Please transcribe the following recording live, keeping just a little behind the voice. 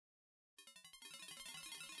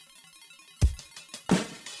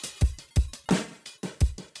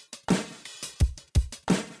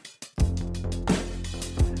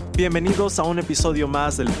Bienvenidos a un episodio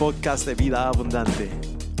más del podcast de Vida Abundante.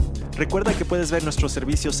 Recuerda que puedes ver nuestros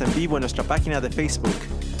servicios en vivo en nuestra página de Facebook,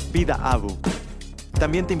 Vida Abu.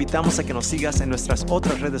 También te invitamos a que nos sigas en nuestras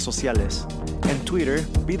otras redes sociales, en Twitter,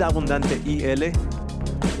 Vida Abundante IL,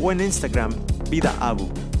 o en Instagram, Vida Abu.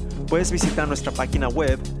 Puedes visitar nuestra página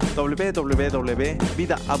web,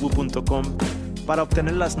 www.vidaabu.com, para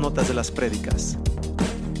obtener las notas de las prédicas.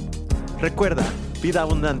 Recuerda, Vida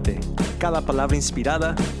Abundante, cada palabra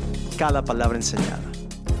inspirada, cada palabra enseñada.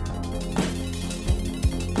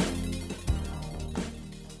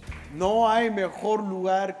 No hay mejor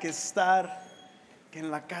lugar que estar que en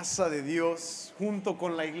la casa de Dios, junto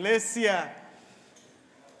con la iglesia,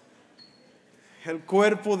 el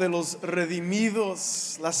cuerpo de los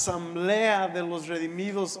redimidos, la asamblea de los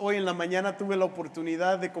redimidos. Hoy en la mañana tuve la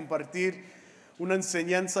oportunidad de compartir una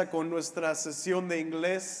enseñanza con nuestra sesión de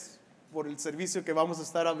inglés por el servicio que vamos a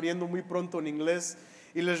estar abriendo muy pronto en inglés,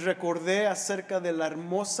 y les recordé acerca de la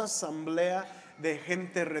hermosa asamblea de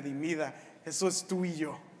gente redimida. Eso es tú y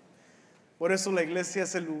yo. Por eso la iglesia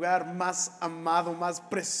es el lugar más amado, más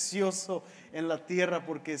precioso en la tierra,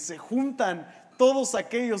 porque se juntan todos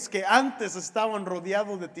aquellos que antes estaban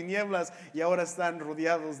rodeados de tinieblas y ahora están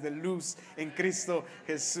rodeados de luz en Cristo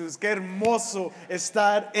Jesús. Qué hermoso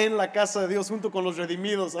estar en la casa de Dios junto con los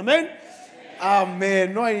redimidos. Amén.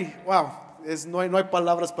 Amén. No hay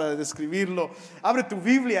palabras para describirlo. Abre tu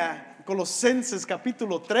Biblia, Colosenses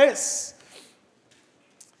capítulo 3.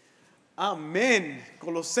 Amén.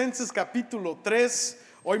 Colosenses capítulo 3.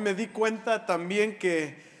 Hoy me di cuenta también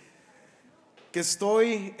que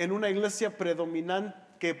estoy en una iglesia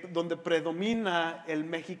donde predomina el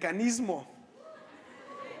mexicanismo.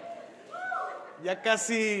 Ya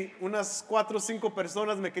casi unas 4 o 5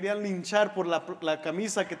 personas me querían linchar por la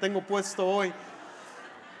camisa que tengo puesto hoy.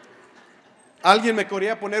 Alguien me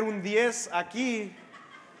quería poner un 10 aquí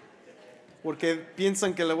porque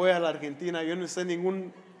piensan que le voy a la Argentina. Yo no sé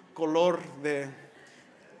ningún color de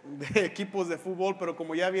equipos de fútbol, pero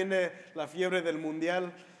como ya viene la fiebre del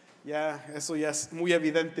mundial, eso ya es muy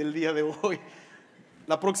evidente el día de hoy.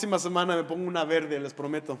 La próxima semana me pongo una verde, les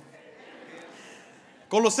prometo.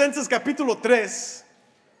 Colosenses capítulo 3.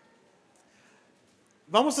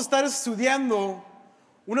 Vamos a estar estudiando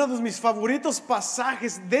uno de mis favoritos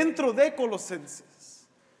pasajes dentro de Colosenses.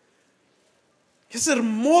 Es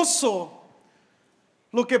hermoso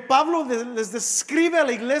lo que Pablo les describe a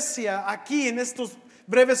la iglesia aquí en estos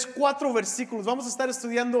breves 4 versículos. Vamos a estar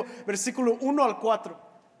estudiando versículo 1 al 4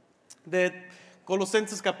 de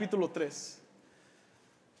Colosenses capítulo 3.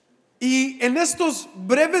 Y en estos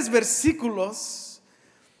breves versículos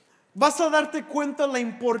vas a darte cuenta la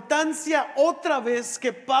importancia otra vez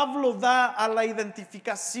que Pablo da a la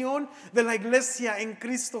identificación de la iglesia en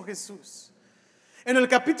Cristo Jesús. En el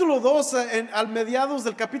capítulo 2, al mediados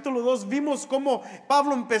del capítulo 2, vimos cómo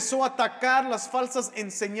Pablo empezó a atacar las falsas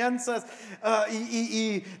enseñanzas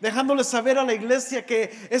y dejándoles saber a la iglesia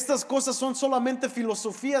que estas cosas son solamente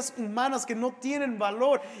filosofías humanas que no tienen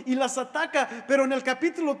valor, y las ataca. Pero en el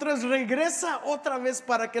capítulo 3 regresa otra vez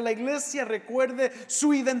para que la iglesia recuerde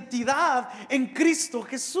su identidad en Cristo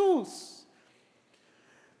Jesús.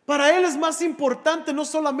 Para él es más importante no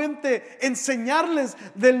solamente enseñarles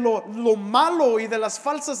de lo malo y de las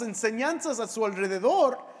falsas enseñanzas a su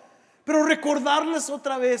alrededor, pero recordarles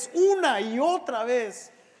otra vez, una y otra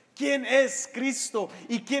vez, quién es Cristo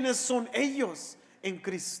y quiénes son ellos en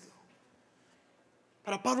Cristo.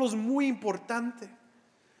 Para Pablo es muy importante.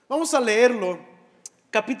 Vamos a leerlo,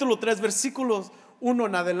 capítulo 3, versículos 1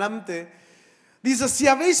 en adelante. Dice: si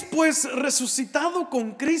habéis pues resucitado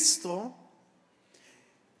con Cristo.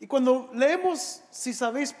 Y cuando leemos si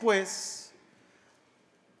sabéis pues,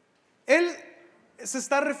 él se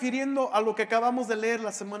está refiriendo a lo que acabamos de leer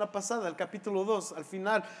la semana pasada, el capítulo 2. Al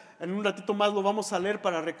final, en un ratito más lo vamos a leer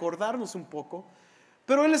para recordarnos un poco.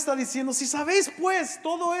 Pero él está diciendo: si sabéis pues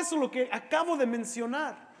todo eso, lo que acabo de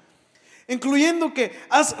mencionar, incluyendo que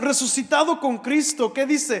has resucitado con Cristo, ¿qué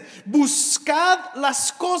dice? Buscad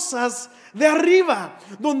las cosas de arriba,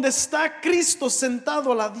 donde está Cristo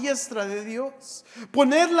sentado a la diestra de Dios.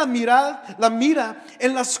 Poned la mira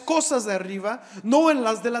en las cosas de arriba, no en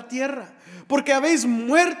las de la tierra, porque habéis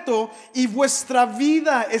muerto y vuestra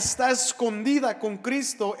vida está escondida con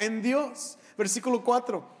Cristo en Dios. Versículo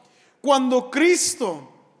 4. Cuando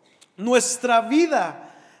Cristo, nuestra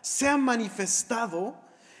vida, sea manifestado,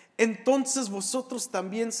 entonces vosotros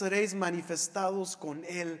también seréis manifestados con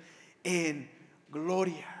Él en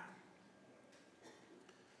gloria.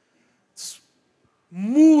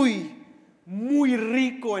 Muy, muy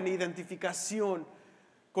rico en identificación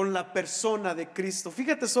con la persona de Cristo.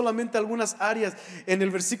 Fíjate solamente algunas áreas en el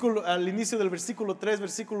versículo, al inicio del versículo 3,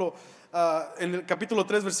 en el capítulo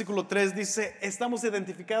 3, versículo 3 dice: estamos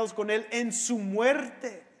identificados con Él en su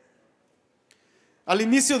muerte. Al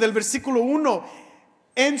inicio del versículo 1,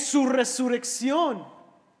 en su resurrección.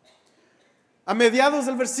 A mediados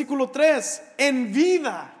del versículo 3, en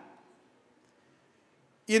vida.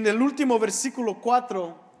 Y en el último versículo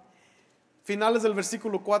 4, finales del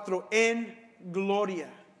versículo 4, en gloria.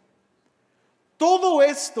 Todo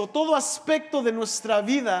esto, todo aspecto de nuestra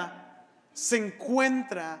vida se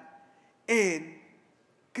encuentra en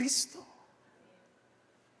Cristo.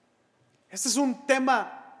 Este es un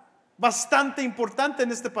tema bastante importante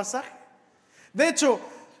en este pasaje. De hecho,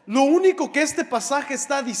 lo único que este pasaje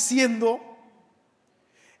está diciendo,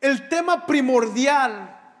 el tema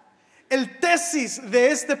primordial, el tesis de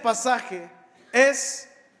este pasaje es: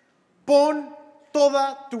 pon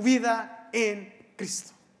toda tu vida en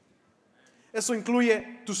Cristo. Eso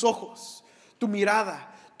incluye tus ojos, tu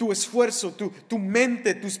mirada, tu esfuerzo, tu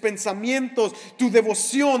mente, tus pensamientos, tu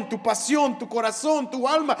devoción, tu pasión, tu corazón, tu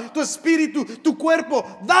alma, tu espíritu, tu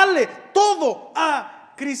cuerpo. Dale todo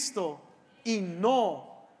a Cristo y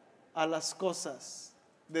no a las cosas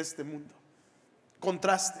de este mundo.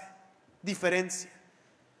 Contraste, diferencia.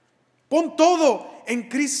 Pon todo en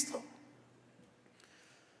Cristo.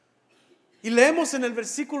 Y leemos en el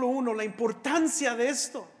versículo 1 la importancia de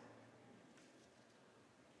esto.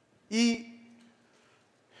 Y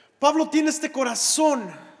Pablo tiene este corazón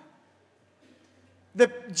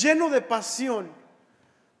lleno de pasión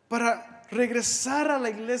para regresar a la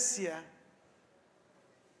iglesia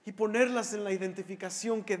y ponerlas en la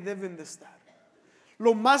identificación que deben de estar.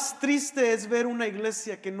 Lo más triste es ver una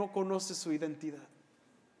iglesia que no conoce su identidad.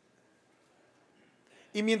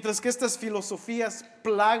 Y mientras que estas filosofías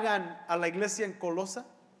plagan a la iglesia en Colosa,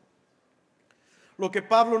 lo que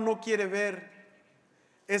Pablo no quiere ver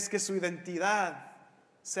es que su identidad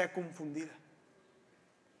sea confundida.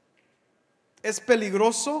 Es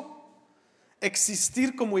peligroso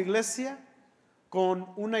existir como iglesia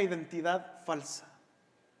con una identidad falsa.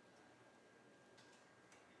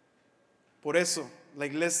 Por eso la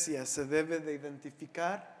iglesia se debe de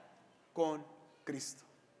identificar con Cristo.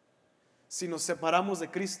 Si nos separamos de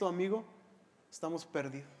Cristo, amigo, estamos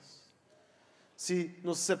perdidos. Si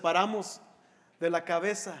nos separamos de la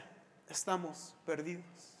cabeza, estamos perdidos.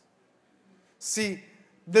 Si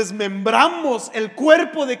desmembramos el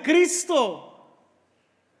cuerpo de Cristo,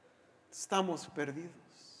 estamos perdidos.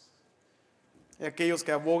 Y aquellos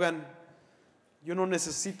que abogan: yo no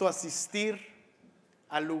necesito asistir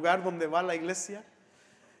al lugar donde va la iglesia,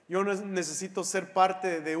 yo no necesito ser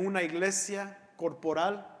parte de una iglesia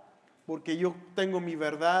corporal, porque yo tengo mi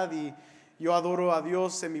verdad y yo adoro a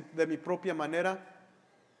Dios de mi propia manera.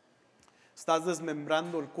 Estás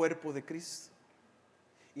desmembrando el cuerpo de Cristo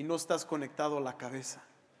y no estás conectado a la cabeza.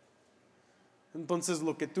 Entonces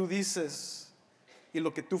lo que tú dices y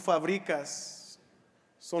lo que tú fabricas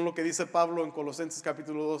son lo que dice Pablo en Colosenses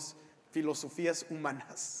capítulo 2, filosofías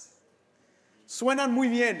humanas. Suenan muy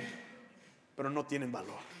bien, pero no tienen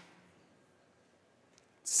valor.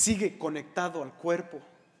 Sigue conectado al cuerpo,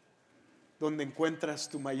 donde encuentras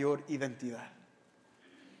tu mayor identidad.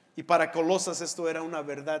 Y para Colosas esto era una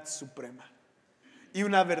verdad suprema y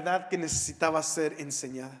una verdad que necesitaba ser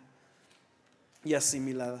enseñada y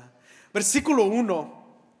asimilada. Versículo 1,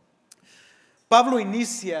 Pablo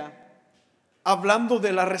inicia hablando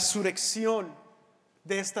de la resurrección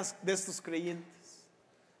de estos creyentes.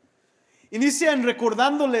 Inicia en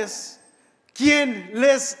recordándoles quién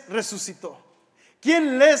les resucitó,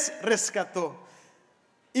 quién les rescató,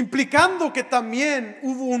 implicando que también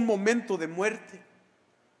hubo un momento de muerte.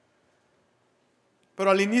 Pero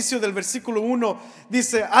al inicio del versículo 1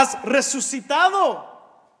 dice: has resucitado.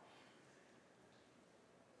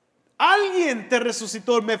 Alguien te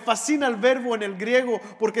resucitó. Me fascina el verbo en el griego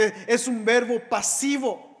porque es un verbo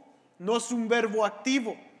pasivo, no es un verbo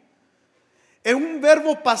activo. Es un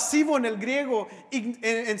verbo pasivo en el griego,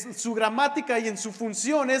 en su gramática y en su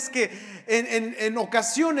función es que en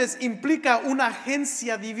ocasiones implica una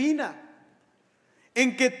agencia divina,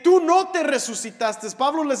 en que tú no te resucitaste.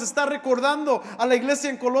 Pablo les está recordando a la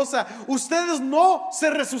iglesia en Colosa: ustedes no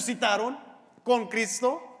se resucitaron con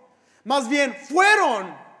Cristo, más bien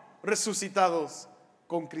fueron resucitados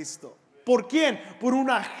con Cristo. ¿Por quién? Por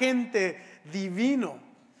un agente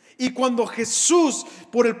divino. Y cuando Jesús,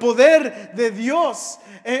 por el poder de Dios,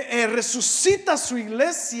 resucita su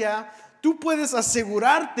iglesia, tú puedes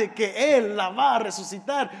asegurarte que Él la va a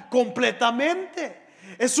resucitar completamente.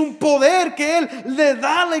 Es un poder que Él le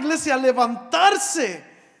da a la iglesia a levantarse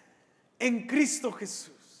en Cristo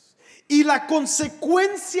Jesús. Y la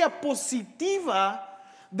consecuencia positiva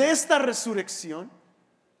de esta resurrección,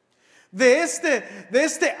 de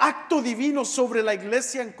este acto divino sobre la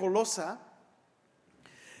iglesia en Colosa,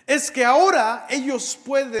 es que ahora ellos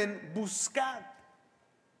pueden buscar.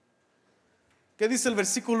 ¿Qué dice el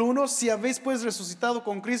versículo 1? Si habéis pues resucitado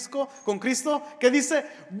con Cristo, ¿qué dice?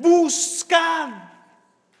 Buscad.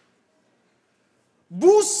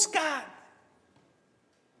 Buscad.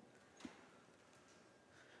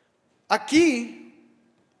 Aquí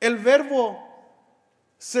el verbo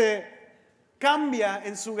se cambia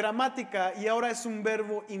en su gramática y ahora es un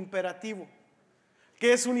verbo imperativo.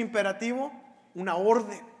 ¿Qué es un imperativo? Una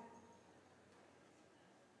orden.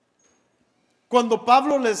 Cuando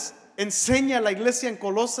Pablo les enseña a la iglesia en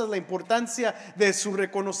Colosas la importancia de su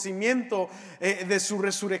reconocimiento, de su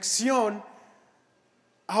resurrección,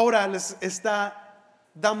 ahora les está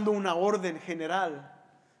dando una orden general,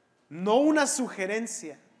 no una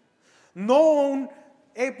sugerencia, no un,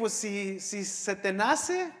 pues si se te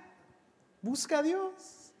nace, busca a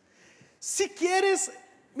Dios. Si quieres,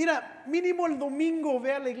 mira, mínimo el domingo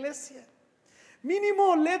ve a la iglesia,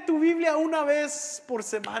 mínimo lee tu Biblia una vez por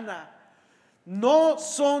semana. No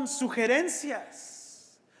son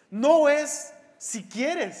sugerencias, no es si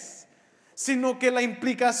quieres, sino que la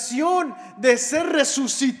implicación de ser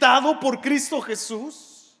resucitado por Cristo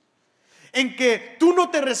Jesús, en que tú no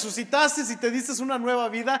te resucitaste y te diste una nueva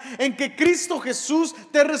vida, en que Cristo Jesús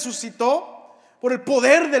te resucitó por el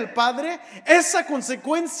poder del Padre, esa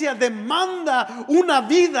consecuencia demanda una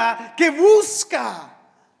vida que busca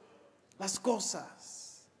las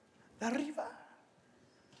cosas de arriba.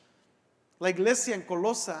 La iglesia en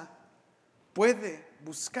Colosa puede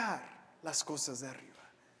buscar las cosas de arriba.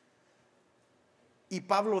 Y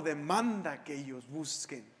Pablo demanda que ellos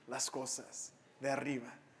busquen las cosas de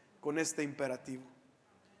arriba con este imperativo.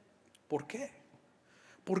 ¿Por qué?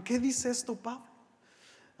 ¿Por qué dice esto Pablo?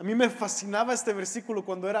 A mí me fascinaba este versículo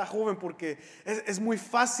cuando era joven porque es muy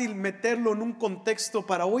fácil meterlo en un contexto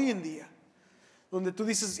para hoy en día, donde tú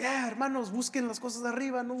dices, hermanos, busquen las cosas de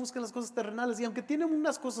arriba, no busquen las cosas terrenales. Y aunque tienen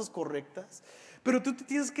unas cosas correctas, pero tú te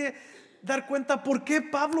tienes que dar cuenta por qué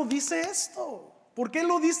Pablo dice esto. ¿Por qué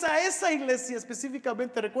lo dice a esa iglesia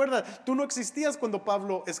específicamente? Recuerda, tú no existías cuando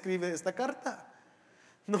Pablo escribe esta carta.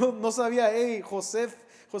 No sabía, José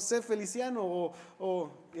Feliciano,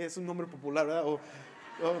 o es un nombre popular, ¿verdad? O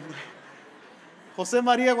José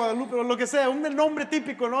María Guadalupe, o lo que sea, un nombre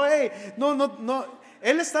típico, ¿no? No.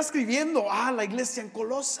 Él está escribiendo a la iglesia en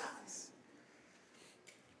Colosas.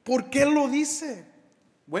 ¿Por qué lo dice?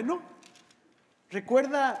 Bueno,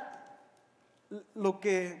 recuerda lo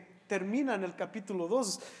que termina en el capítulo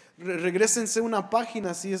 2. Regrésense una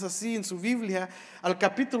página, si es así, en su Biblia, al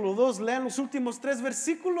capítulo 2. Lean los últimos 3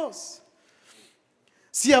 versículos.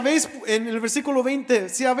 En el versículo 20,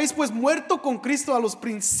 si habéis pues muerto con Cristo a los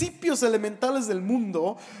principios elementales del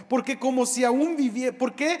mundo, porque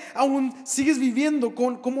aún sigues viviendo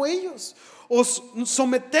como ellos. Os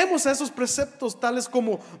sometemos a esos preceptos tales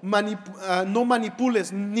como no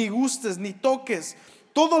manipules, ni gustes, ni toques,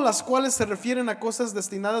 todas las cuales se refieren a cosas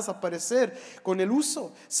destinadas a perecer con el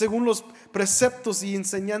uso, según los preceptos y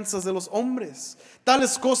enseñanzas de los hombres.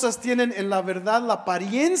 Tales cosas tienen en la verdad la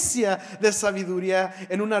apariencia de sabiduría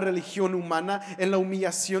en una religión humana, en la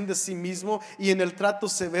humillación de sí mismo y en el trato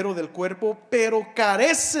severo del cuerpo, pero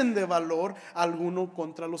carecen de valor alguno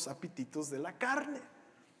contra los apetitos de la carne.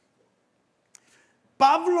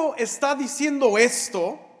 Pablo está diciendo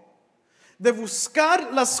esto de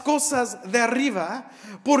buscar las cosas de arriba,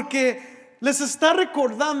 porque les está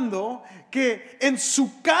recordando que en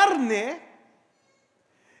su carne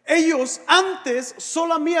ellos antes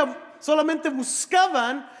solamente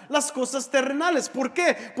buscaban las cosas terrenales. ¿Por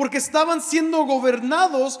qué? Porque estaban siendo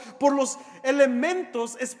gobernados por los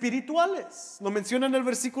elementos espirituales. Lo menciona en el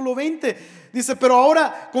versículo 20. Dice, pero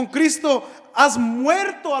ahora con Cristo has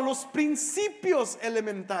muerto a los principios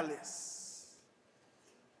elementales.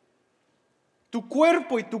 Tu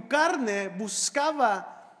cuerpo y tu carne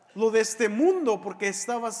buscaba lo de este mundo porque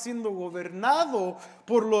estaba siendo gobernado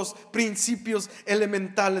por los principios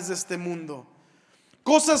elementales de este mundo.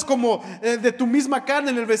 Cosas como de tu misma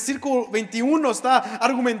carne. En el versículo 21 está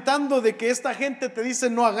argumentando de que esta gente te dice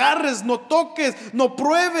no agarres, no toques, no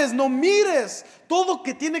pruebes, no mires. Todo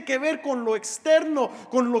que tiene que ver con lo externo,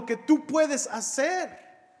 con lo que tú puedes hacer,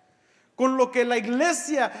 con lo que la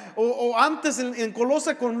iglesia o antes en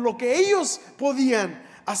Colosa, con lo que ellos podían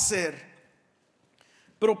hacer.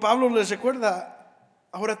 Pero Pablo les recuerda,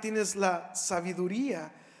 ahora tienes la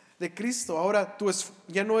sabiduría de Cristo. Ahora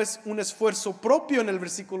ya no es un esfuerzo propio en el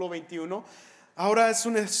versículo 21. Ahora es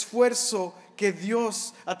un esfuerzo que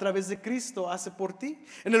Dios a través de Cristo hace por ti.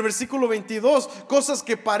 En el versículo 22, cosas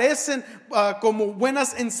que parecen como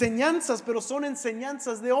buenas enseñanzas, pero son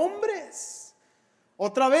enseñanzas de hombres.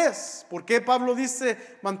 Otra vez, ¿por qué Pablo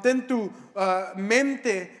dice mantén tu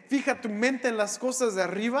mente, fija tu mente en las cosas de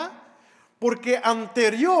arriba? Porque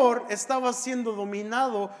anterior estaba siendo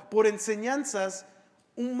dominado por enseñanzas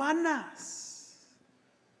humanas.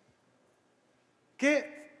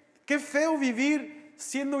 Qué feo vivir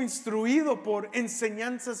siendo instruido por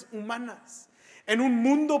enseñanzas humanas. En un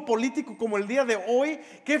mundo político como el día de hoy,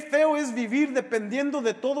 qué feo es vivir dependiendo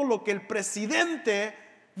de todo lo que el presidente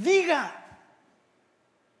diga.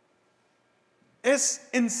 Es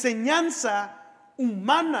enseñanza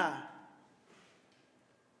humana.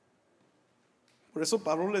 Por eso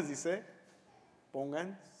Pablo les dice,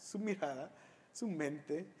 pongan su mirada, su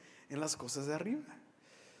mente en las cosas de arriba.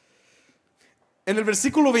 En el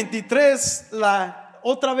versículo 23,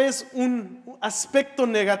 otra vez un aspecto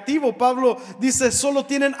negativo. Pablo dice, solo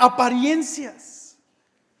tienen apariencias,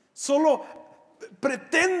 solo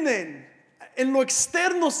pretenden, en lo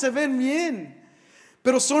externo se ven bien,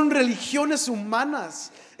 pero son religiones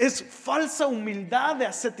humanas, es falsa humildad de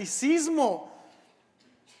asceticismo,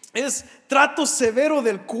 es trato severo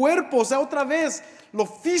del cuerpo, o sea, otra vez, lo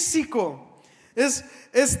físico,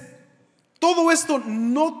 todo esto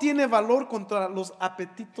no tiene valor contra los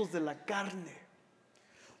apetitos de la carne.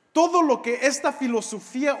 Todo lo que esta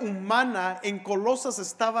filosofía humana en Colosas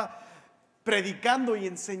estaba predicando y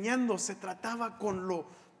enseñando se trataba con lo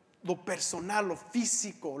personal, lo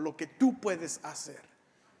físico, lo que tú puedes hacer,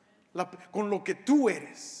 con lo que tú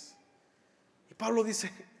eres. Y Pablo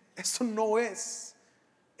dice, eso no es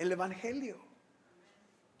el evangelio.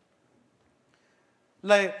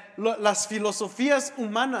 Las filosofías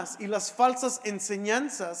humanas y las falsas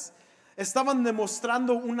enseñanzas estaban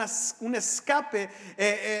demostrando un escape,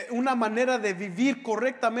 una manera de vivir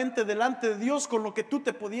correctamente delante de Dios con lo que tú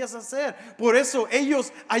te podías hacer. Por eso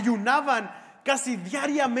ellos ayunaban casi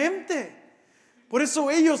diariamente. Por eso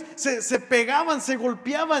ellos se pegaban, se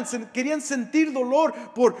golpeaban, querían sentir dolor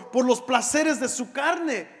por los placeres de su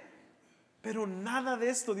carne. Pero nada de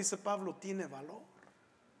esto, dice Pablo, tiene valor.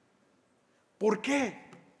 ¿Por qué?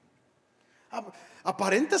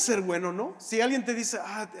 Aparenta ser bueno, ¿no? Si alguien te dice,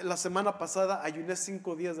 la semana pasada ayuné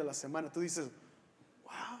 5 días de la semana, tú dices,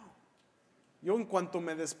 wow. Yo en cuanto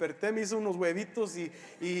me desperté me hice unos huevitos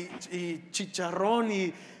y chicharrón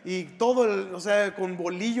y todo, o sea, con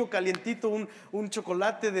bolillo calientito, un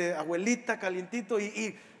chocolate de abuelita calientito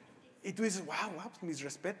y tú dices, wow, pues mis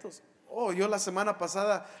respetos. Yo la semana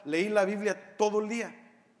pasada leí la Biblia todo el día,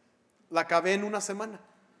 la acabé en una semana.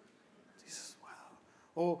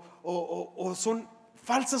 O son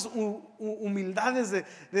falsas humildades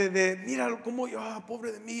de mira cómo yo,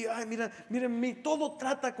 pobre de mí, miren mí. Todo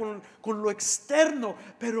trata con lo externo,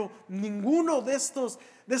 pero ninguno de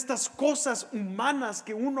estas cosas humanas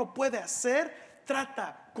que uno puede hacer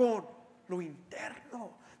trata con lo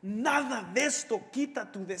interno. Nada de esto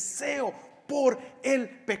quita tu deseo por el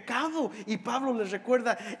pecado. Y Pablo les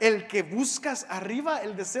recuerda, el que buscas arriba,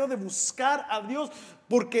 el deseo de buscar a Dios,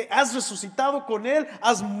 porque has resucitado con Él,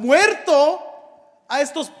 has muerto a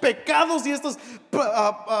estos pecados y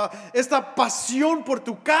esta pasión por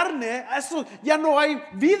tu carne. A eso ya no hay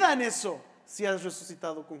vida en eso si has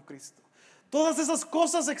resucitado con Cristo. Todas esas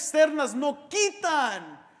cosas externas no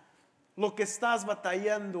quitan lo que estás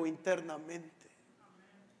batallando internamente.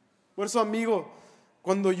 Por eso, amigo,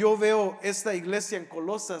 cuando yo veo esta iglesia en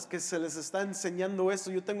Colosas que se les está enseñando esto,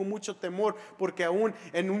 yo tengo mucho temor, porque aún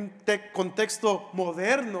en un contexto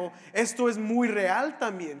moderno esto es muy real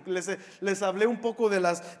también. Les hablé un poco de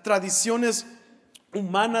las tradiciones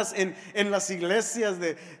humanas en las iglesias,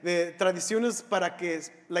 de tradiciones para que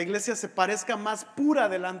la iglesia se parezca más pura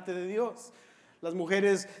delante de Dios. Las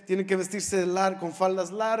mujeres tienen que vestirse con faldas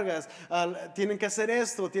largas, tienen que hacer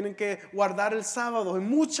esto, tienen que guardar el sábado, y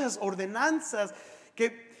muchas ordenanzas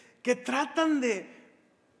que tratan de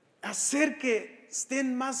hacer que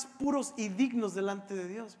estén más puros y dignos delante de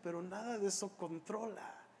Dios, pero nada de eso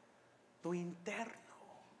controla lo interno.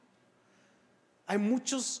 Hay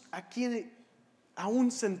muchos aquí, aún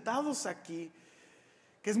sentados aquí,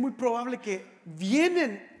 que es muy probable que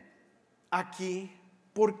vienen aquí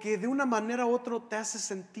porque de una manera u otra te hace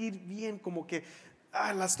sentir bien, como que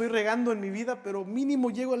la estoy regando en mi vida, pero mínimo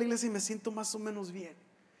llego a la iglesia y me siento más o menos bien.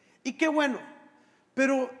 Y qué bueno,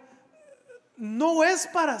 pero no es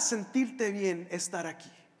para sentirte bien estar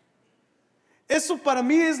aquí. Eso para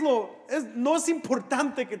mí no es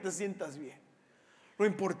importante que te sientas bien. Lo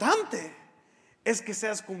importante es que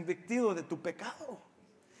seas convicto de tu pecado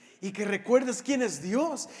Y que recuerdes quién es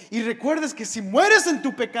Dios. Y recuerdes que si mueres en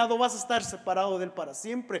tu pecado vas a estar separado de Él para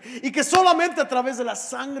siempre. Y que solamente a través de la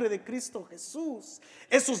sangre de Cristo Jesús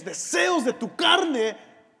esos deseos de tu carne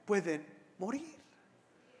pueden morir.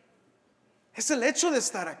 Es el hecho de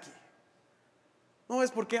estar aquí. No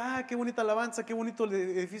es porque, qué bonita alabanza, qué bonito el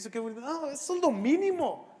edificio, qué bonito. No, eso es lo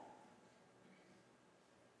mínimo.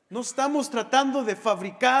 No estamos tratando de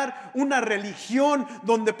fabricar una religión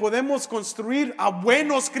donde podemos construir a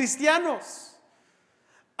buenos cristianos,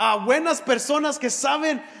 a buenas personas que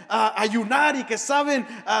saben ayunar y que saben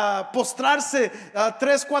postrarse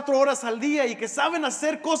 3-4 horas al día y que saben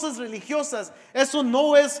hacer cosas religiosas. Eso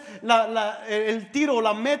no es el tiro,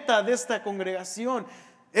 la meta de esta congregación.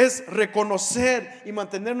 Es reconocer y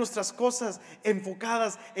mantener nuestras cosas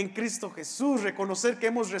enfocadas en Cristo Jesús. Reconocer que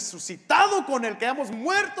hemos resucitado con Él, que hemos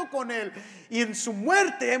muerto con Él. Y en su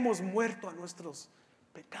muerte hemos muerto a nuestros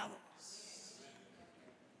pecados.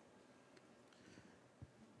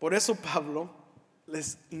 Por eso Pablo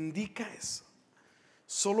les indica eso.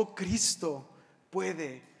 Solo Cristo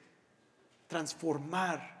puede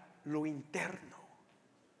transformar lo interno.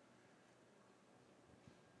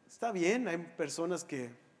 Está bien, hay personas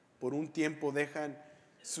que por un tiempo dejan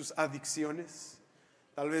sus adicciones,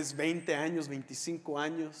 tal vez 20 años, 25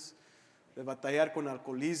 años de batallar con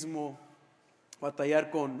alcoholismo,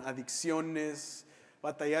 batallar con adicciones,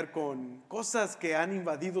 batallar con cosas que han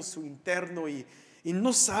invadido su interno y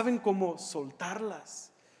no saben cómo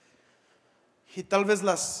soltarlas. Y tal vez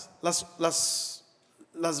las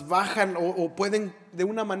bajan o pueden de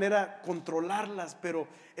una manera controlarlas, pero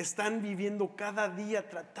están viviendo cada día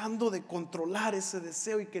tratando de controlar ese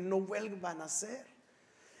deseo y que no vuelvan a ser.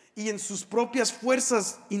 Y en sus propias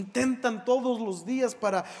fuerzas intentan todos los días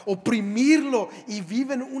para oprimirlo y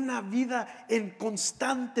viven una vida en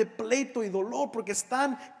constante pleito y dolor porque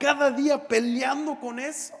están cada día peleando con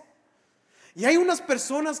eso. Y hay unas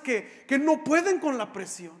personas que no pueden con la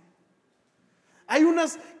presión. Hay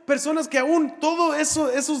unas personas que aún todos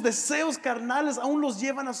esos deseos carnales aún los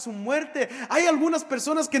llevan a su muerte. Hay algunas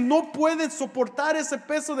personas que no pueden soportar ese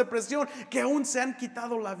peso de presión, que aún se han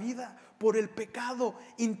quitado la vida por el pecado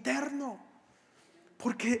interno.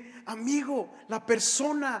 Porque, amigo, la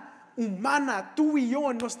persona humana, tú y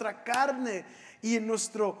yo, en nuestra carne y en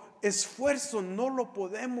nuestro esfuerzo no lo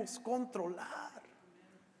podemos controlar.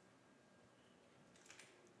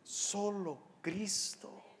 Solo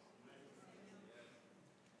Cristo.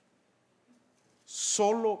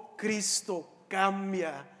 Solo Cristo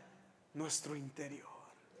cambia nuestro interior.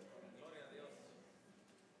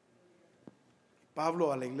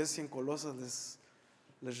 Pablo a la iglesia en Colosas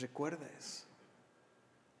les recuerda eso.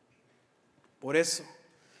 Por eso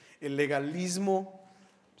el legalismo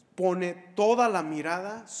pone toda la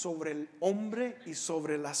mirada sobre el hombre y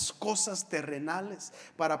sobre las cosas terrenales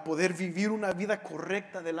para poder vivir una vida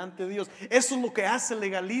correcta delante de Dios. Eso es lo que hace el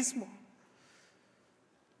legalismo.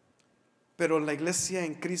 Pero la iglesia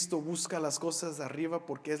en Cristo busca las cosas de arriba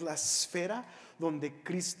porque es la esfera donde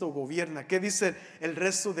Cristo gobierna. ¿Qué dice el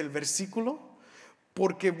resto del versículo?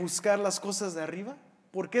 ¿Por qué buscar las cosas de arriba?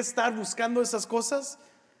 ¿Por qué estar buscando esas cosas?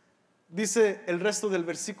 Dice el resto del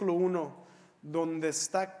versículo 1, donde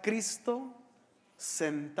está Cristo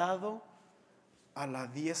sentado a la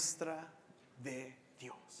diestra de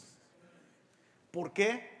Dios. ¿Por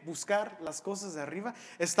qué buscar las cosas de arriba?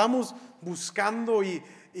 Estamos buscando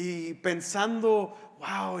y pensando,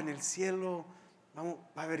 wow, en el cielo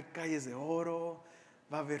va a haber calles de oro,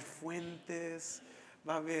 va a haber fuentes,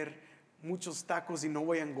 va a haber muchos tacos y no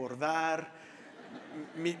voy a engordar.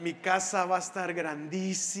 Mi casa va a estar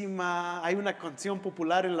grandísima. Hay una canción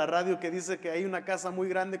popular en la radio que dice que hay una casa muy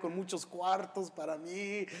grande con muchos cuartos para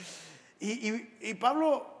mí. Y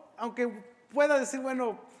Pablo, aunque pueda decir,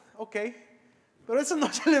 bueno, ok, pero eso no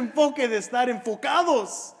es el enfoque de estar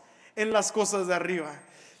enfocados en las cosas de arriba.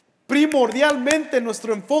 Primordialmente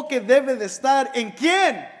nuestro enfoque debe de estar ¿en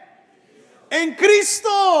quién? En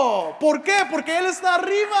Cristo. ¿Por qué? Porque Él está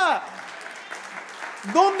arriba.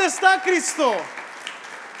 ¿Dónde está Cristo?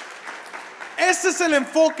 Ese es el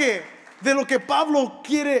enfoque de lo que Pablo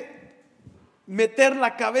quiere meter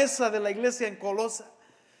la cabeza de la iglesia en Colosa.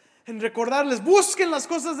 En recordarles, busquen las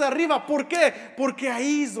cosas de arriba. ¿Por qué? Porque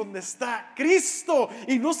ahí es donde está Cristo.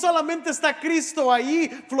 Y no solamente está Cristo ahí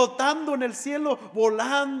flotando en el cielo,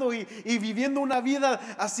 volando y viviendo una vida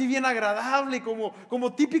así bien agradable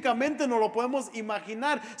como típicamente nos lo podemos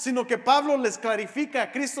imaginar, sino que Pablo les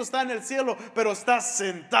clarifica, Cristo está en el cielo, pero está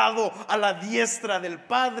sentado a la diestra del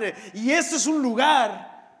Padre. Y ese es un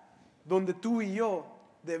lugar donde tú y yo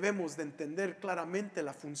debemos de entender claramente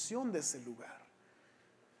la función de ese lugar.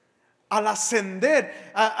 al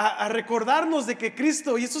ascender, a recordarnos de que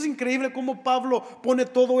Cristo, y esto es increíble cómo Pablo pone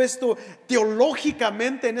todo esto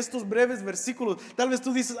teológicamente en estos breves versículos. Tal vez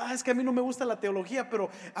tú dices, es que a mí no me gusta la teología, pero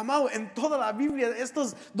amado, en toda la Biblia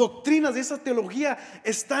estas doctrinas de esa teología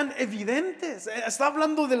están evidentes. Está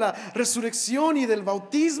hablando de la resurrección y del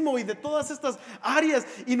bautismo y de todas estas áreas,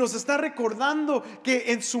 y nos está recordando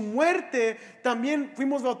que en su muerte también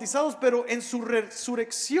fuimos bautizados, pero en su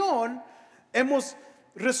resurrección hemos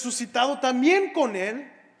resucitado también con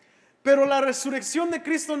Él. Pero la resurrección de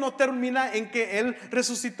Cristo no termina en que Él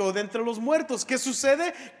resucitó de entre los muertos. ¿Qué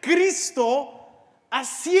sucede? Cristo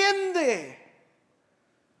asciende.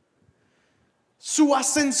 Su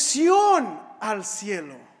ascensión al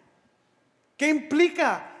cielo. ¿Qué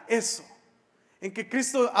implica eso? ¿En que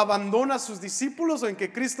Cristo abandona a sus discípulos o en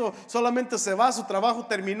que Cristo solamente se va, su trabajo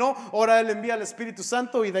terminó, ahora Él envía al Espíritu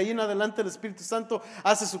Santo y de ahí en adelante el Espíritu Santo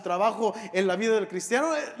hace su trabajo en la vida del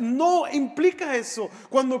cristiano? No implica eso.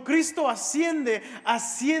 Cuando Cristo asciende,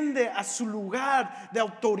 asciende a su lugar de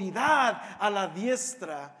autoridad, a la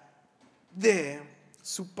diestra de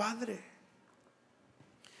su Padre.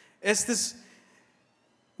 Este es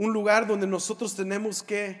un lugar donde nosotros tenemos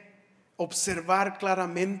que observar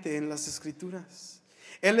claramente en las Escrituras.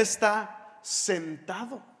 Él está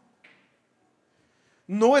sentado,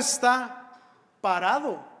 no está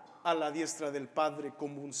parado a la diestra del Padre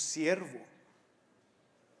como un siervo,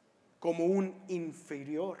 como un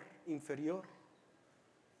inferior,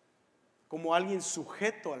 como alguien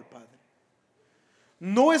sujeto al Padre.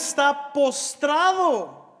 No está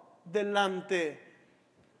postrado delante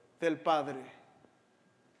del Padre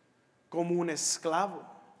como un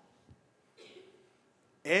esclavo.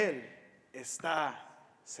 Él está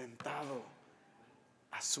sentado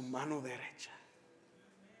a su mano derecha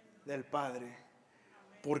del Padre,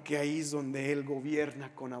 porque ahí es donde Él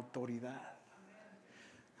gobierna con autoridad.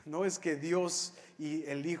 No es que Dios y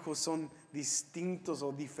el Hijo son distintos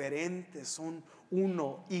o diferentes, son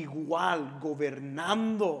uno igual,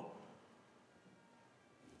 gobernando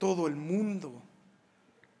todo el mundo.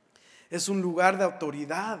 Es un lugar de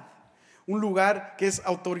autoridad. Un lugar que es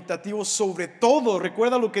autoritativo sobre todo.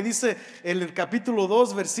 Recuerda lo que dice en el capítulo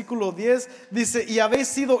 2, versículo 10. Dice, y habéis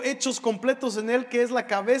sido hechos completos en Él, que es la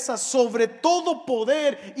cabeza sobre todo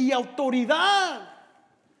poder y autoridad.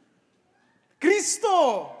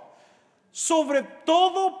 Cristo, sobre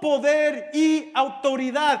todo poder y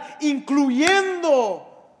autoridad, incluyendo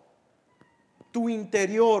tu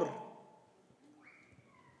interior.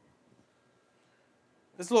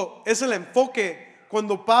 Es el enfoque.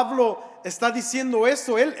 Cuando Pablo está diciendo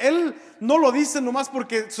esto, él no lo dice nomás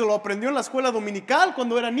porque se lo aprendió en la escuela dominical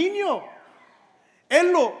cuando era niño.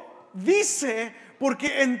 Él lo dice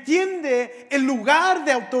porque entiende el lugar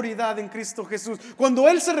de autoridad en Cristo Jesús. Cuando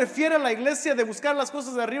Él se refiere a la iglesia de buscar las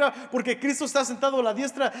cosas de arriba porque Cristo está sentado a la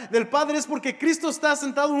diestra del Padre, es porque Cristo está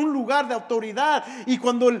sentado en un lugar de autoridad. Y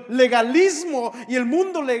cuando el legalismo y el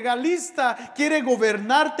mundo legalista quiere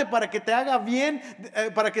gobernarte para que te haga bien,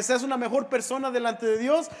 para que seas una mejor persona delante de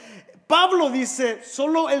Dios, Pablo dice,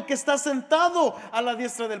 solo el que está sentado a la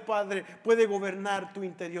diestra del Padre puede gobernar tu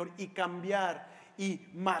interior y cambiar y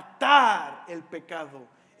matar el pecado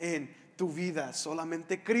en tu vida.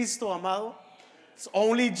 Solamente Cristo, amado. It's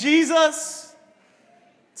only Jesus.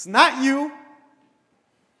 It's not you.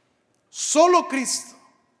 Solo Cristo.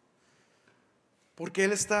 Porque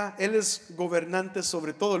Él es gobernante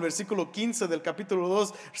sobre todo. El versículo 15 del capítulo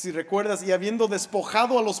 2, si recuerdas, y habiendo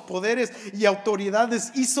despojado a los poderes y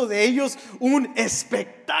autoridades, hizo de ellos un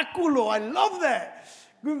espectáculo. I love that.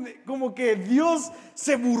 Como que Dios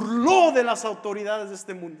se burló de las autoridades de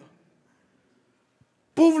este mundo.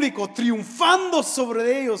 Público, triunfando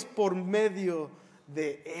sobre ellos por medio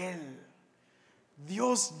de Él.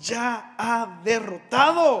 Dios ya ha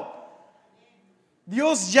derrotado.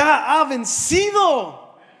 Dios ya ha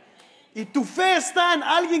vencido. Y tu fe está en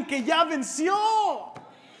alguien que ya venció.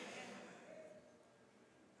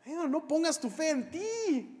 No pongas tu fe en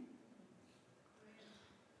ti.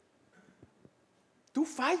 Tú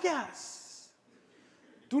fallas.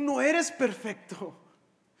 Tú no eres perfecto.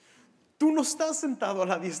 Tú no estás sentado a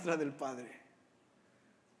la diestra del Padre.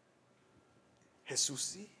 Jesús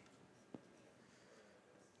sí.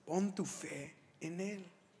 Pon tu fe en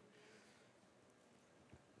Él.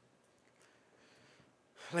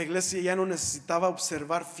 La iglesia ya no necesitaba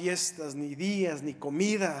observar fiestas, ni días, ni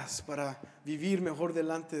comidas para vivir mejor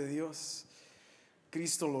delante de Dios.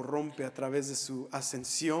 Cristo lo rompe a través de su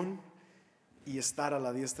ascensión y estar a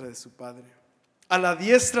la diestra de su Padre. A la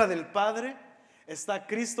diestra del Padre está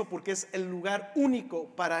Cristo porque es el lugar único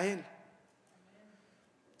para Él.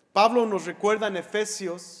 Pablo nos recuerda en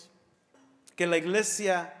Efesios que la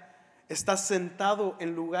iglesia está sentado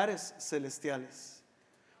en lugares celestiales.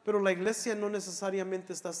 Pero la iglesia no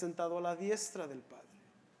necesariamente está sentado a la diestra del Padre.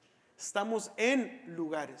 Estamos en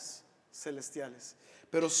lugares celestiales,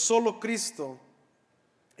 pero solo Cristo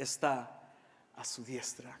está a su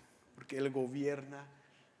diestra, porque Él gobierna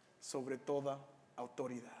sobre toda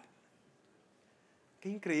autoridad. Qué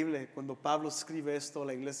increíble cuando Pablo escribe esto a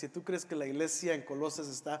la iglesia. ¿Tú crees que la iglesia en Colosas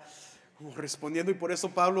está como respondiendo? Y por eso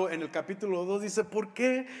Pablo en el capítulo 2 dice, ¿por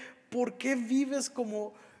qué vives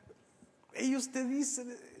como ellos te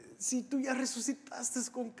dicen? Si tú ya resucitaste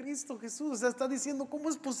con Cristo Jesús. O sea, está diciendo, ¿cómo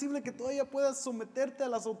es posible que todavía puedas someterte a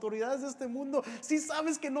las autoridades de este mundo si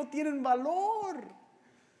sabes que no tienen valor?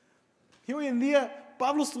 Y hoy en día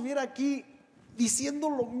Pablo estuviera aquí diciendo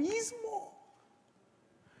lo mismo.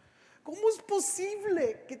 ¿Cómo es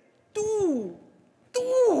posible que tú,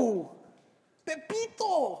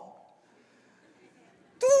 Pepito,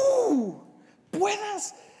 tú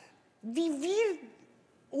puedas vivir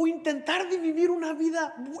o intentar de vivir una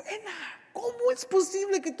vida buena? ¿Cómo es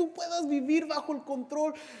posible que tú puedas vivir bajo el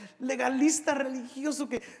control legalista religioso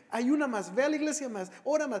que ayuna más, ve a la iglesia más,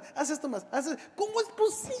 ora más, haz esto más, ¿cómo es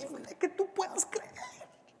posible que tú puedas creer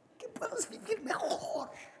que puedas vivir mejor?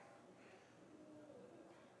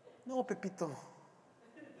 No, Pepito,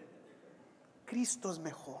 Cristo es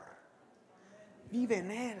mejor. Vive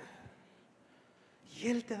en Él y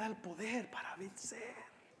Él te da el poder para vencer.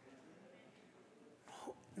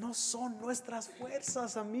 No son nuestras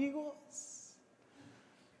fuerzas, amigos.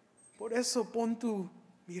 Por eso pon tu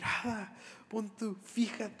mirada,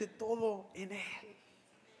 fíjate todo en Él,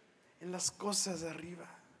 en las cosas de arriba.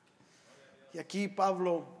 Y aquí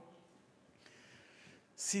Pablo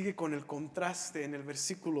sigue con el contraste en el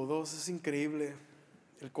versículo 2. Es increíble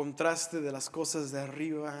el contraste de las cosas de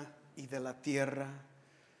arriba y de la tierra.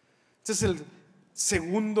 Este es el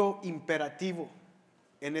segundo imperativo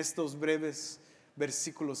en estos breves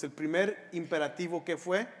versículos. El primer imperativo, ¿qué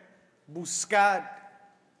fue? Buscar.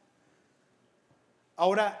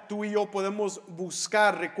 Ahora tú y yo podemos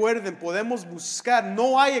buscar. Recuerden, podemos buscar.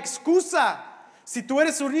 No hay excusa. Si tú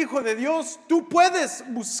eres un hijo de Dios, tú puedes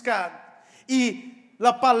buscar. Y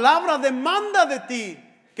la palabra demanda de ti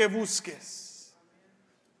que busques.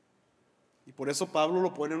 Y por eso Pablo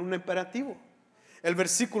lo pone en un imperativo. El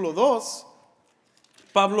versículo 2,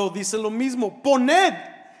 Pablo dice lo mismo. Poned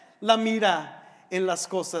la mira en las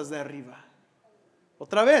cosas de arriba.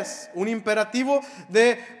 Otra vez, un imperativo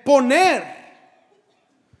de poner.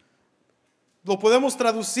 Lo podemos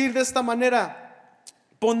traducir de esta manera.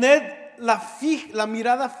 Poned la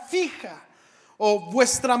mirada fija, o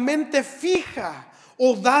vuestra mente fija,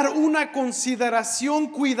 o dar una consideración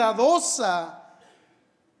cuidadosa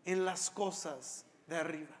en las cosas de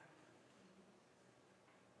arriba.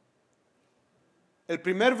 El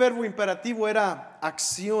primer verbo imperativo era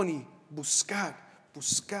acción y buscar.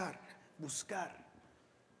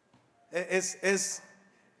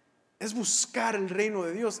 Es buscar el reino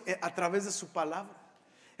de Dios a través de su palabra.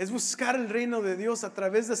 Es buscar el reino de Dios a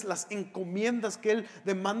través de las encomiendas que Él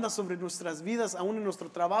demanda sobre nuestras vidas, aún en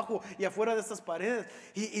nuestro trabajo y afuera de estas paredes.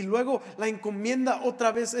 Y luego la encomienda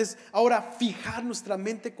otra vez es ahora fijar nuestra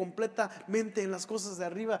mente completamente en las cosas de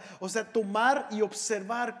arriba. O sea, tomar y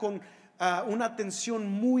observar con una atención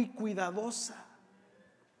muy cuidadosa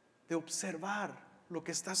de observar lo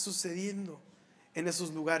que está sucediendo en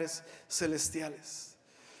esos lugares celestiales.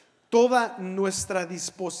 Toda nuestra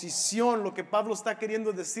disposición, lo que Pablo está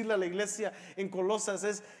queriendo decirle a la iglesia en Colosas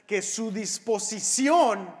es que su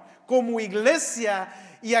disposición como iglesia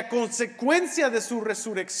y a consecuencia de su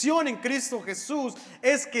resurrección en Cristo Jesús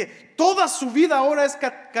es que toda su vida ahora es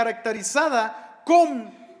caracterizada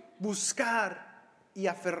con buscar y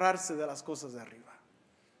aferrarse de las cosas de arriba.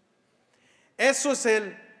 Eso es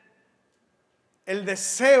el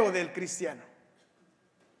deseo del cristiano.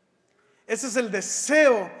 Ese es el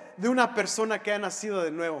deseo de una persona que ha nacido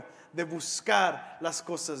de nuevo, de buscar las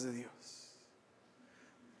cosas de Dios.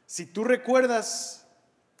 Si tú recuerdas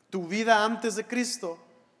tu vida antes de Cristo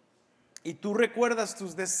y tú recuerdas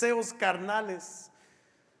tus deseos carnales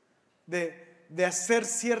de hacer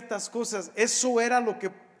ciertas cosas, eso era lo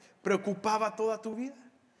que preocupaba toda tu vida.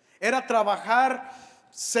 Era trabajar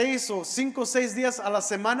 5 o 6 días a la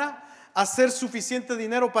semana, hacer suficiente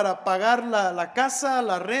dinero para pagar la casa,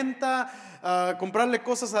 la renta, comprarle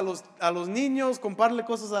cosas a los niños, comprarle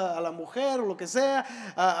cosas a la mujer o lo que sea,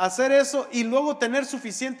 hacer eso y luego tener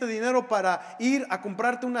suficiente dinero para ir a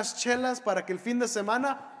comprarte unas chelas para que el fin de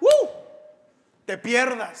semana te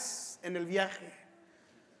pierdas en el viaje.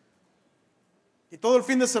 Y todo el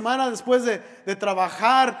fin de semana después de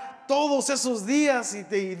trabajar todos esos días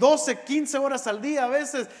y 12, 15 horas al día, a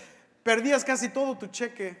veces perdías casi todo tu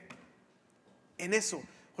cheque en eso,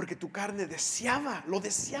 porque tu carne lo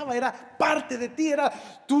deseaba, era parte de ti.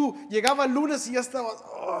 Tú llegaba el lunes y ya estabas,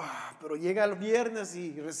 pero llega el viernes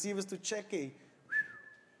y recibes tu cheque.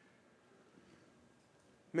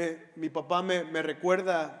 Mi papá me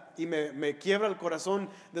recuerda y me quiebra el corazón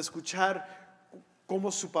de escuchar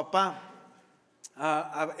cómo su papá,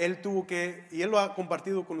 él tuvo que, y él lo ha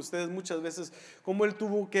compartido con ustedes muchas veces, cómo él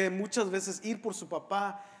tuvo que muchas veces ir por su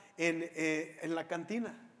papá en la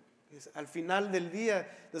cantina. Al final del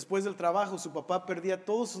día, después del trabajo, su papá perdía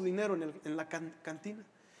todo su dinero en la cantina.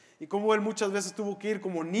 Y cómo él muchas veces tuvo que ir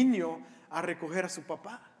como niño a recoger a su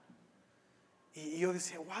papá. Y yo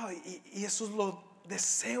decía, wow, y eso es lo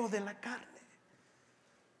deseo de la carne.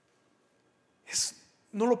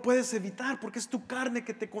 No lo puedes evitar porque es tu carne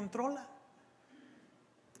que te controla.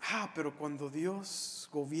 Pero cuando Dios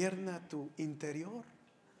gobierna tu interior,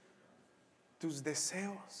 tus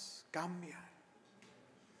deseos cambian.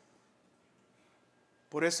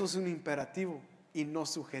 Por eso es un imperativo y no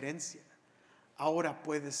sugerencia. Ahora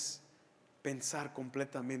puedes pensar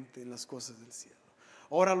completamente en las cosas del cielo.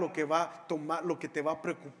 Ahora lo que te va a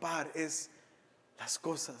preocupar es las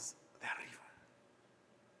cosas de arriba.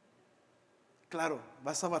 Claro,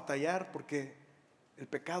 vas a batallar porque el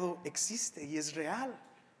pecado existe y es real.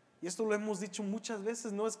 Y esto lo hemos dicho muchas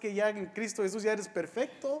veces. No es que ya en Cristo Jesús ya eres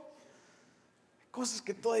perfecto. Hay cosas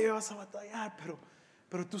que todavía vas a batallar,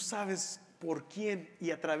 pero tú sabes por quién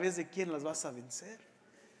y a través de quién las vas a vencer.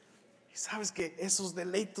 Y sabes que esos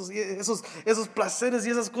deleitos y esos placeres y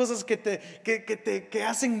esas cosas que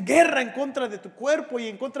hacen guerra en contra de tu cuerpo y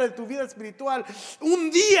en contra de tu vida espiritual,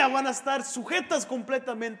 un día van a estar sujetas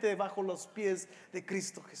completamente bajo los pies de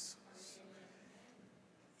Cristo Jesús.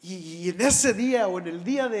 Y en ese día o en el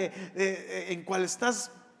día en cual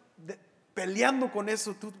estás peleando con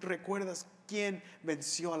eso, tú recuerdas quién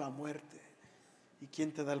venció a la muerte y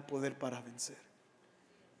quién te da el poder para vencer.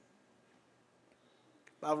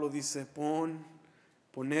 Pablo dice,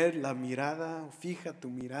 poner la mirada, fija tu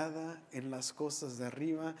mirada en las cosas de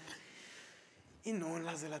arriba y no en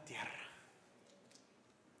las de la tierra.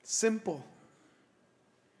 Simple.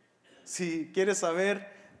 Si quieres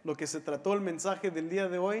saber lo que se trató el mensaje del día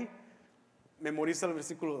de hoy, memoriza el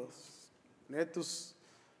versículo 2. Lee tus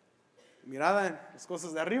mirada en las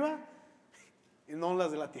cosas de arriba y no en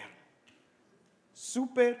las de la tierra.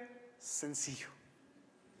 Súper sencillo.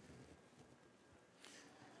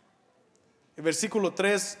 El versículo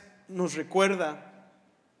 3 nos recuerda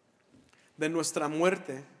de nuestra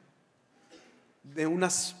muerte de un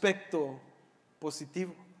aspecto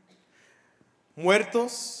positivo.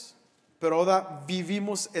 Muertos, pero ahora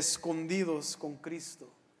vivimos escondidos con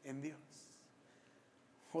Cristo en Dios.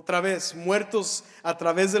 Otra vez, muertos a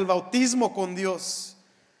través del bautismo con Dios.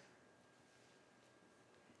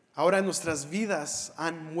 Ahora nuestras vidas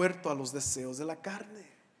han muerto a los deseos de la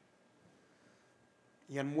carne.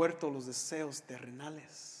 Y han muerto los deseos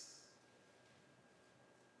terrenales.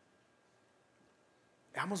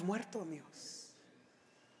 Hemos muerto, amigos.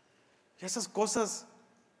 Y esas cosas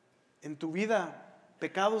en tu vida,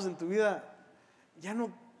 pecados en tu vida, ya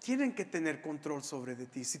no tienen que tener control sobre de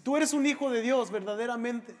ti. Si tú eres un hijo de Dios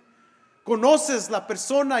verdaderamente, conoces la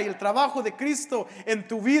persona y el trabajo de Cristo en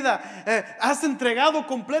tu vida, has entregado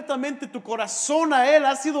completamente tu corazón a Él,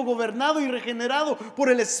 has sido gobernado y regenerado por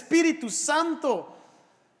el Espíritu Santo.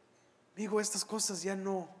 Digo, estas cosas ya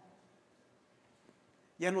no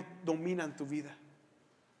dominan tu vida,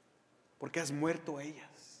 porque has muerto a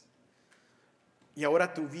ellas. Y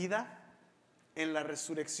ahora tu vida en la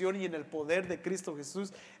resurrección y en el poder de Cristo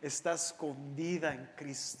Jesús está escondida en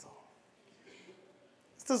Cristo.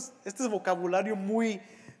 Este es vocabulario muy,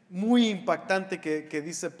 muy impactante que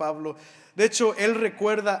dice Pablo. De hecho, él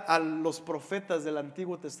recuerda a los profetas del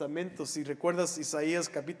Antiguo Testamento. Si recuerdas Isaías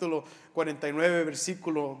capítulo 49,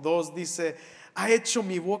 versículo 2, dice: ha hecho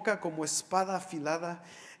mi boca como espada afilada,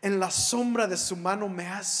 en la sombra de su mano me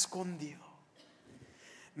ha escondido.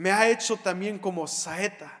 Me ha hecho también como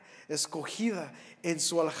saeta escogida, en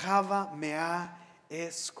su aljaba me ha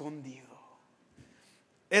escondido.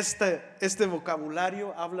 Este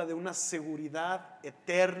vocabulario habla de una seguridad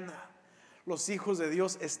eterna. Los hijos de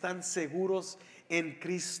Dios están seguros en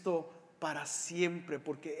Cristo para siempre,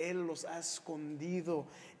 porque Él los ha escondido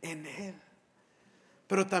en Él.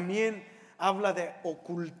 Pero también habla de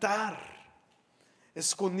ocultar.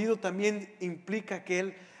 Escondido también implica que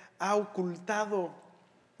Él ha ocultado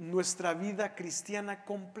nuestra vida cristiana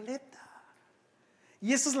completa.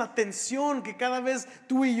 Y esa es la tensión que cada vez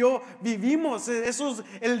tú y yo vivimos. Eso es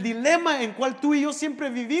el dilema en cual tú y yo siempre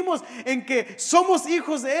vivimos, en que somos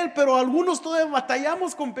hijos de Él, pero algunos todavía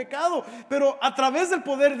batallamos con pecado. Pero a través del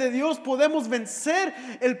poder de Dios podemos vencer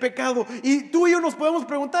el pecado. Y tú y yo nos podemos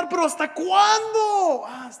preguntar, ¿pero hasta cuándo?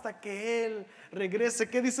 Hasta que Él regrese.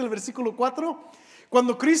 ¿Qué dice el versículo 4?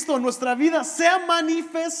 Cuando Cristo en nuestra vida sea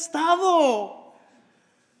manifestado.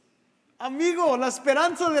 Amigo, la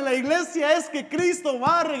esperanza de la iglesia es que Cristo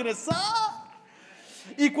va a regresar.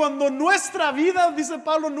 Y cuando nuestra vida, dice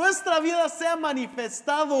Pablo, nuestra vida sea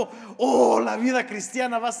manifestado, la vida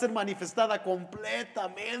cristiana va a ser manifestada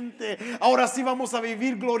completamente. Ahora sí vamos a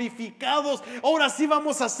vivir glorificados. Ahora sí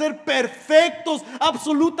vamos a ser perfectos,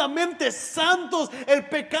 absolutamente santos. El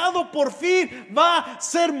pecado por fin va a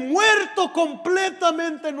ser muerto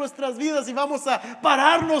completamente en nuestras vidas y vamos a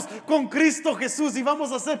pararnos con Cristo Jesús y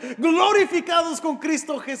vamos a ser glorificados con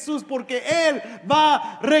Cristo Jesús, porque Él va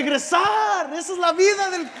a regresar. Esa es la vida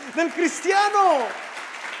del cristiano.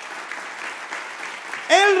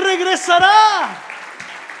 Él regresará.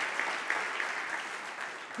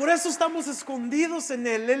 Por eso estamos escondidos en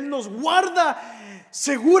Él. Él nos guarda,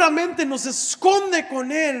 seguramente nos esconde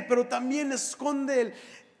con Él, pero también esconde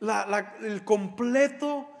la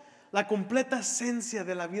completa esencia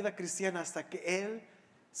de la vida cristiana hasta que Él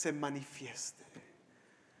se manifieste.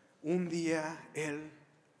 Un día Él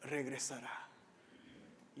regresará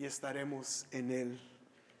y estaremos en Él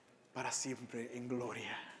para siempre en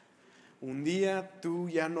gloria. Un día tú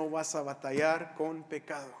ya no vas a batallar con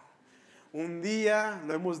pecado. Un día,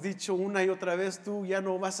 lo hemos dicho una y otra vez, tú ya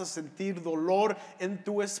no vas a sentir dolor en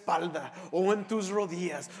tu espalda o en tus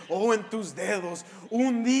rodillas o en tus dedos.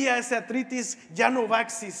 Un día esa artritis ya no va a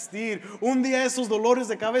existir. Un día esos dolores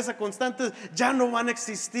de cabeza constantes ya no van a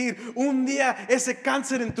existir. Un día ese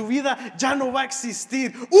cáncer en tu vida ya no va a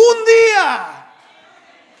existir. Un día,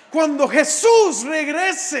 cuando Jesús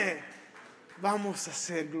regrese, vamos a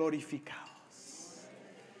ser glorificados.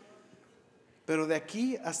 Pero de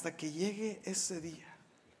aquí hasta que llegue ese día,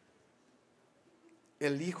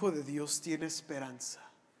 el Hijo de Dios tiene esperanza.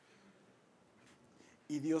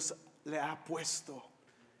 Y Dios le ha puesto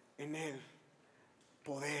en él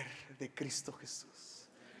poder de Cristo Jesús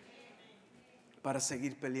para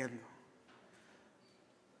seguir peleando.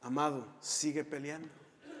 Amado, sigue peleando.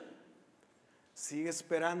 Sigue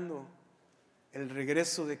esperando el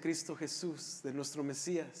regreso de Cristo Jesús, de nuestro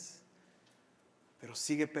Mesías. Pero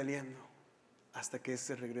sigue peleando hasta que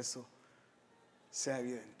ese regreso sea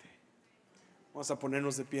evidente. Vamos a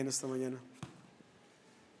ponernos de pie en esta mañana.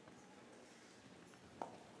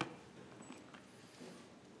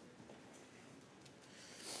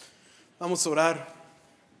 Vamos a orar.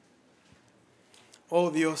 Oh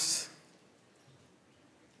Dios,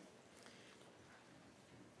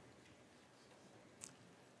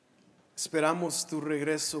 esperamos tu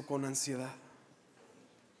regreso con ansiedad.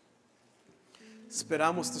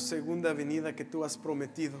 Esperamos tu segunda venida que tú has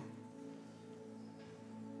prometido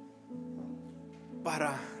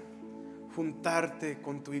para juntarte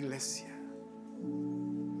con tu iglesia,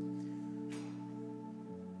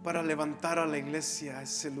 para levantar a la iglesia a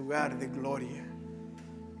ese lugar de gloria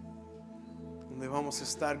donde vamos a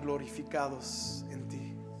estar glorificados en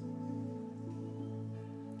ti.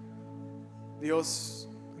 Dios,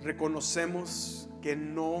 reconocemos que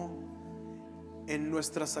no en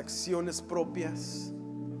nuestras acciones propias,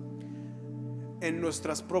 en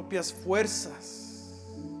nuestras propias fuerzas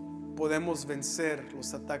podemos vencer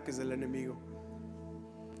los ataques del enemigo,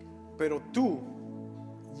 pero tú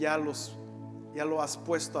ya lo has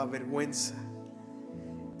puesto a vergüenza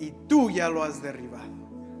y tú ya lo has derribado,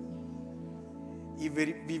 y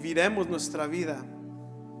viviremos nuestra vida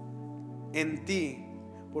en ti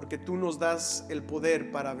porque tú nos das el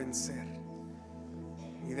poder para vencer.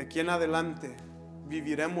 Y de aquí en adelante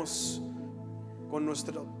viviremos con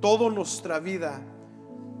toda nuestra vida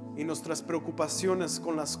y nuestras preocupaciones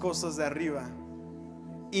con las cosas de arriba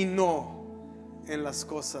y no en las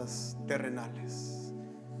cosas terrenales.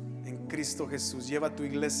 En Cristo Jesús, lleva tu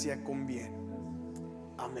iglesia con bien.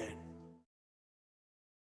 Amén.